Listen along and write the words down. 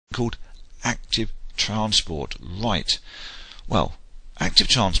called active transport. Right. Well, active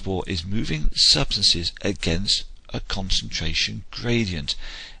transport is moving substances against a concentration gradient.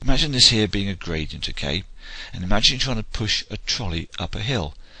 Imagine this here being a gradient, okay? And imagine trying to push a trolley up a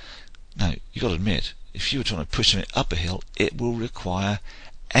hill. Now, you've got to admit, if you were trying to push something up a hill, it will require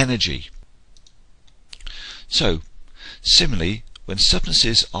energy. So, similarly, when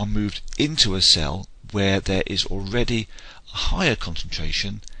substances are moved into a cell where there is already a higher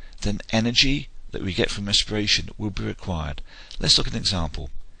concentration, then energy that we get from respiration will be required. Let's look at an example.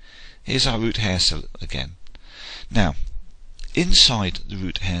 Here's our root hair cell again. Now, inside the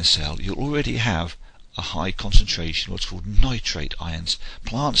root hair cell, you'll already have a high concentration, what's called nitrate ions.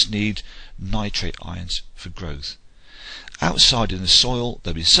 Plants need nitrate ions for growth. Outside in the soil,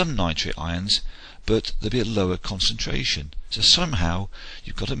 there'll be some nitrate ions, but there'll be a lower concentration. So somehow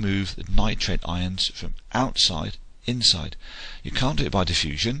you've got to move the nitrate ions from outside inside. You can't do it by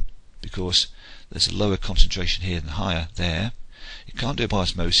diffusion because there's a lower concentration here than higher there. You can't do it by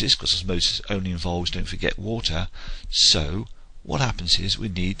osmosis because osmosis only involves, don't forget, water. So what happens is we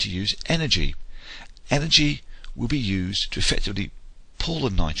need to use energy. Energy will be used to effectively pull the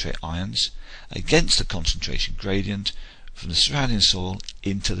nitrate ions against the concentration gradient from the surrounding soil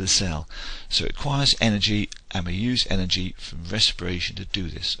into the cell. So it requires energy, and we use energy from respiration to do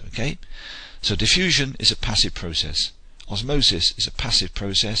this. Okay? So diffusion is a passive process. Osmosis is a passive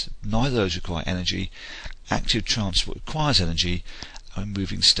process. Neither of those require energy. Active transport requires energy, and we're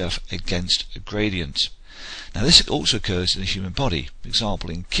moving stuff against a gradient. Now this also occurs in the human body. For example,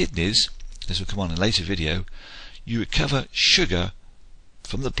 in kidneys, this will come on in a later video, you recover sugar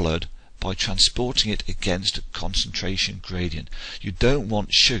from the blood by transporting it against a concentration gradient. You don't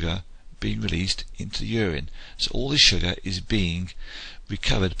want sugar being released into the urine. So all this sugar is being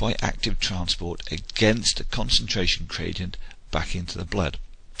recovered by active transport against a concentration gradient back into the blood.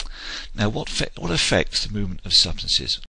 Now what affects the movement of substances?